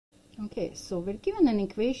Okay, so we're given an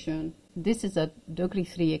equation. This is a degree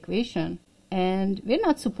 3 equation, and we're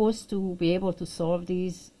not supposed to be able to solve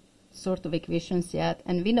these sort of equations yet,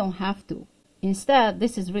 and we don't have to. Instead,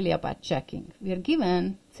 this is really about checking. We are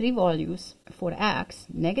given three values for x,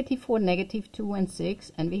 -4, -2, and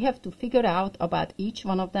 6, and we have to figure out about each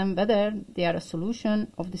one of them whether they are a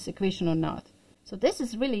solution of this equation or not. So this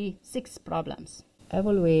is really 6 problems.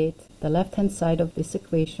 Evaluate the left-hand side of this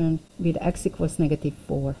equation with x equals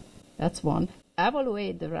 -4. That's one.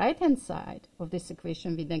 Evaluate the right-hand side of this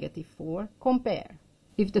equation with -4. Compare.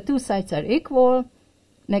 If the two sides are equal,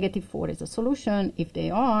 -4 is a solution. If they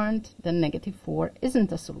aren't, then -4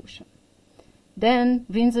 isn't a solution. Then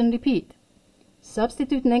rinse and repeat.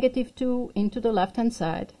 Substitute -2 into the left-hand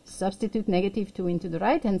side. Substitute -2 into the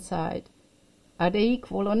right-hand side. Are they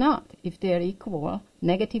equal or not? If they're equal,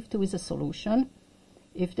 -2 is a solution.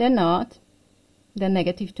 If they're not, then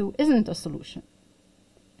 -2 isn't a solution.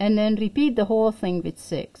 And then repeat the whole thing with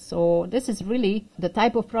 6. So this is really the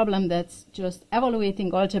type of problem that's just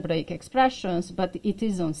evaluating algebraic expressions, but it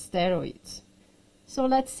is on steroids. So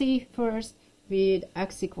let's see first with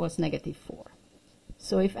x equals -4.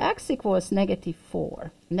 So if x equals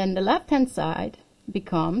 -4, then the left-hand side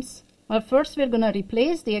becomes, well, first we're going to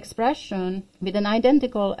replace the expression with an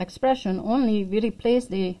identical expression, only we replace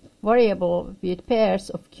the variable with pairs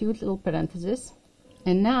of cute little parentheses.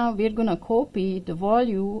 And now we're going to copy the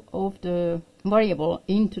value of the variable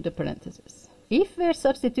into the parentheses. If we're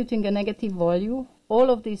substituting a negative value, all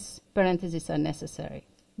of these parentheses are necessary.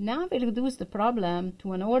 Now we reduce the problem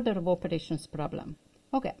to an order of operations problem.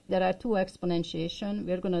 Okay, there are two exponentiation.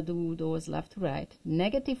 We're going to do those left to right.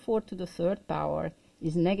 -4 to the third power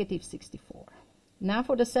is -64. Now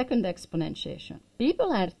for the second exponentiation.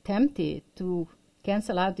 People are tempted to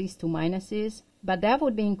cancel out these two minuses, but that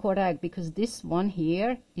would be incorrect because this one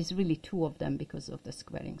here is really two of them because of the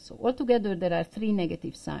squaring. So altogether there are 3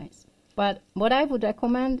 negative signs. But what I would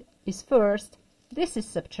recommend is first, this is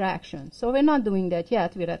subtraction. So we're not doing that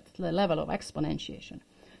yet. We're at the level of exponentiation.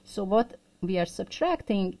 So what we are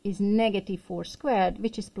subtracting is -4 squared,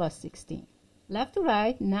 which is +16. Left to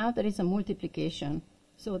right, now there is a multiplication.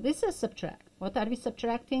 So this is subtract. What are we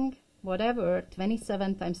subtracting? Whatever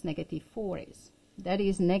 27 times -4 is. That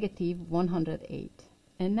is -108.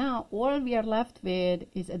 And now all we are left with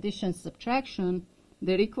is addition, subtraction.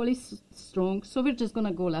 They're equally strong, so we're just going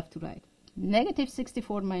to go left to right.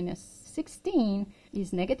 -64 minus 16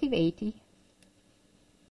 is -80.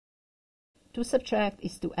 To subtract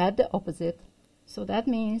is to add the opposite. So that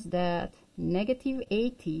means that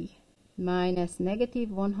 -80 minus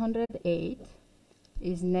 -108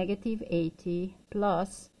 is -80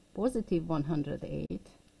 plus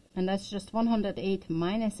 +108. And that's just 108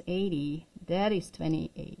 minus 80, that is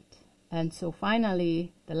 28. And so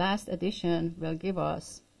finally, the last addition will give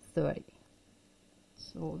us 30.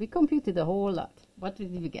 So we computed a whole lot. What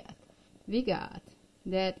did we get? We got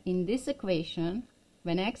that in this equation,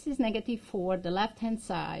 when x is -4, the left-hand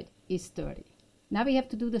side is 30. Now we have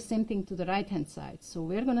to do the same thing to the right-hand side. So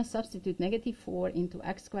we're going to substitute -4 into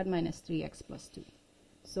x squared minus 3x plus 2.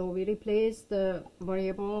 So we replace the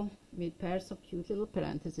variable with pairs of cute little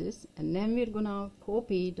parentheses, and then we're going to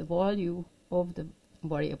copy the value of the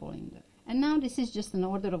variable in there. And now this is just an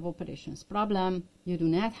order of operations problem. You do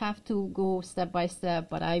not have to go step by step,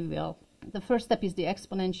 but I will. The first step is the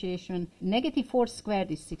exponentiation. -4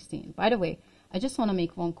 squared is 16. By the way, I just want to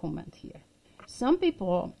make one comment here. Some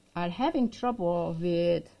people are having trouble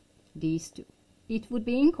with these two. It would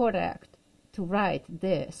be incorrect to write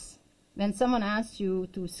this when someone asks you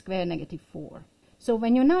to square -4. So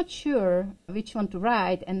when you're not sure which one to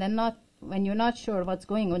write, and then when you're not sure what's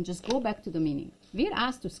going on, just go back to the meaning. We're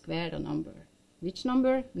asked to square a number. Which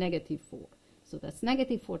number? -4. So that's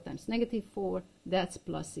 -4 times -4, that's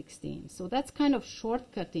 +16. So that's kind of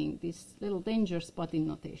shortcutting this little danger spot in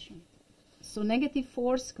notation. So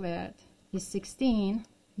 -4 squared is 16.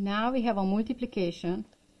 Now we have a multiplication.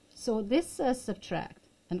 So this says subtract.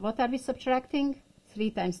 And what are we subtracting?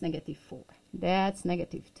 3 times -4. That's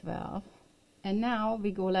 -12. And now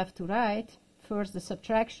we go left to right. First the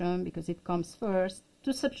subtraction, because it comes first.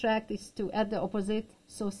 To subtract is to add the opposite.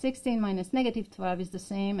 So 16 minus -12 is the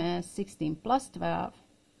same as 16 plus 12.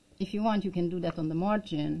 If you want, you can do that on the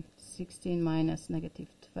margin. 16 minus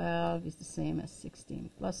 -12 is the same as 16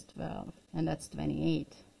 plus 12, and that's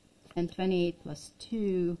 28. And 28 plus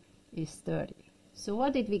 2 is 30. So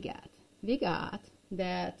what did we get? We got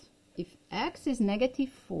that if x is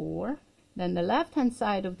 -4, then the left-hand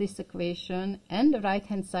side of this equation and the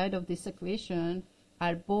right-hand side of this equation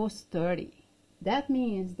are both 30. That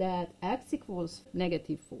means that x equals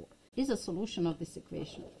 -4 is a solution of this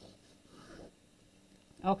equation.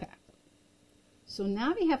 Okay, So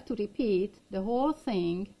now we have to repeat the whole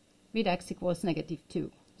thing with x equals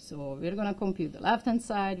 -2. So we're going to compute the left-hand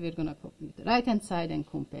side, we're going to compute the right-hand side and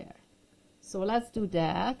compare. So let's do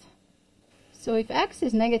that. So if x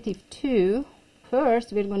is -2,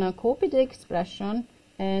 first we're going to copy the expression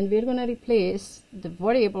and we're going to replace the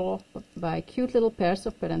variable by cute little pairs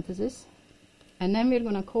of parentheses. And then we're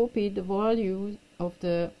going to copy the value of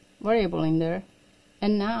the variable in there.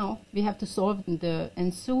 And now we have to solve the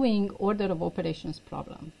ensuing order of operations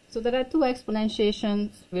problem. So there are two exponentiations.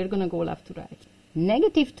 We're going to go left to right.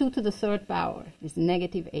 -2 to the third power is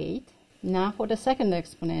 -8. Now for the second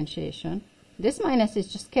exponentiation, this minus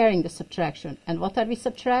is just carrying the subtraction. And what are we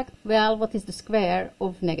subtract? Well, what is the square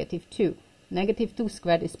of -2? -2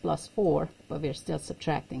 squared is +4, but we're still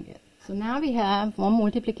subtracting it. So now we have one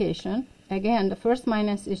multiplication. Again, the first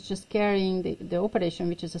minus is just carrying the operation,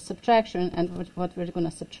 which is a subtraction, and what we're going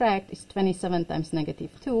to subtract is 27 times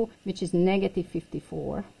 -2, which is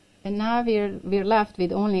 -54. And now we're left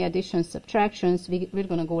with only addition subtractions. We're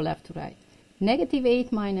going to go left to right.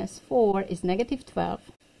 -8 minus 4 is -12.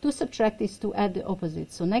 To subtract is to add the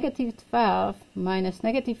opposite. So -12 minus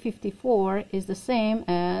 -54 is the same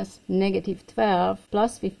as -12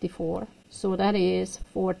 plus 54. So that is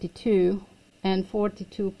 42. And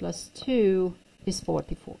 42 plus 2 is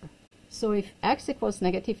 44. So if x equals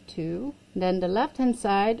 -2, then the left-hand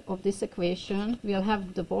side of this equation will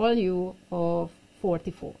have the value of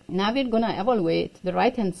 44. Now we're going to evaluate the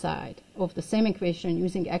right-hand side of the same equation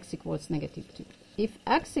using x equals -2. If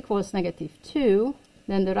x equals -2,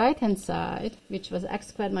 then the right-hand side, which was x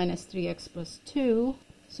squared minus 3x plus 2,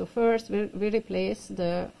 so first we replace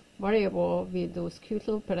the variable with those cute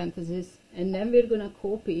little parentheses, and then we're going to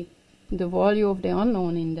copy the value of the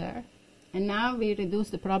unknown in there. And now we reduce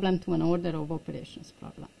the problem to an order of operations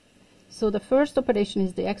problem. So the first operation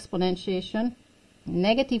is the exponentiation.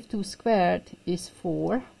 -2 squared is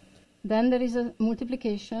 4. Then there is a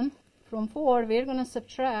multiplication. From 4, we're going to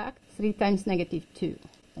subtract 3 times -2.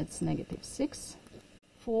 That's -6.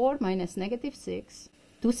 4 minus -6.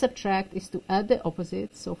 To subtract is to add the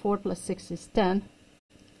opposite. So 4 plus 6 is 10.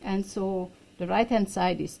 And so the right-hand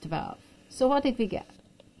side is 12. So what did we get?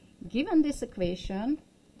 Given this equation,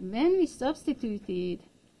 when we substituted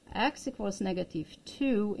x equals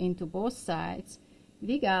 -2 into both sides,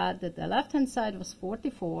 we got that the left-hand side was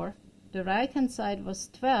 44, the right-hand side was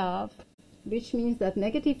 12, which means that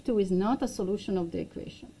 -2 is not a solution of the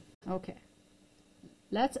equation. Okay.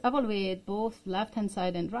 Let's evaluate both left-hand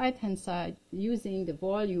side and right-hand side using the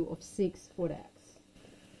value of 6 for x.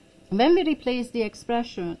 When we replace the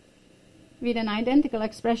expression with an identical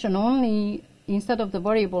expression, only instead of the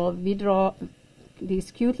variable, we draw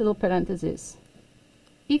these cute little parentheses.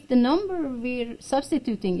 If the number we're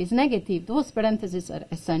substituting is negative, those parentheses are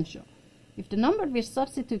essential. If the number we're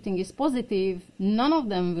substituting is positive, none of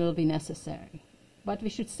them will be necessary. But we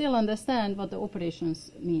should still understand what the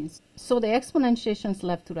operations means. So the exponentiations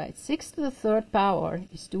left to right. 6 to the third power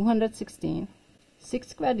is 216. 6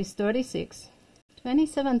 squared is 36.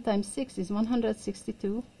 27 times 6 is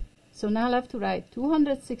 162. So now left to right,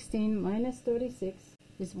 216 minus 36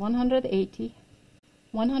 is 180.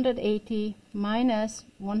 180 minus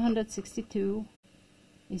 162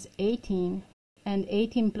 is 18. And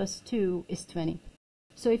 18 plus 2 is 20.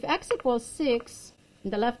 So if x equals 6,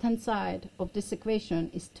 the left-hand side of this equation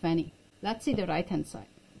is 20. Let's see the right-hand side.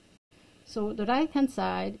 So the right-hand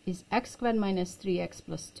side is x squared minus 3x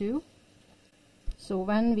plus 2. So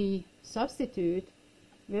when we substitute,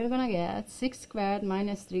 we're going to get 6 squared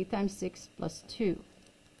minus 3 times 6 plus 2.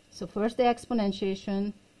 So first the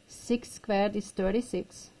exponentiation, 6 squared is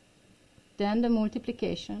 36. Then the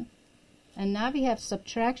multiplication. And now we have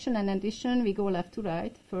subtraction and addition. We go left to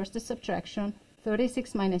right. First the subtraction.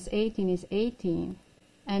 36 minus 18 is 18.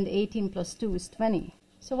 And 18 plus 2 is 20.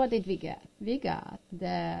 So what did we get? We got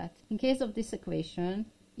that in case of this equation,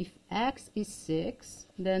 if x is 6,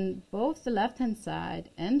 then both the left-hand side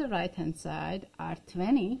and the right-hand side are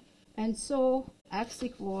 20. And so x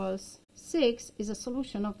equals 6 is a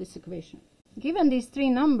solution of this equation. Given these three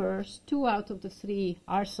numbers, 2 out of the 3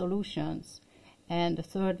 are solutions, and the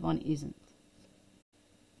third one isn't.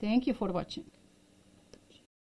 Thank you for watching.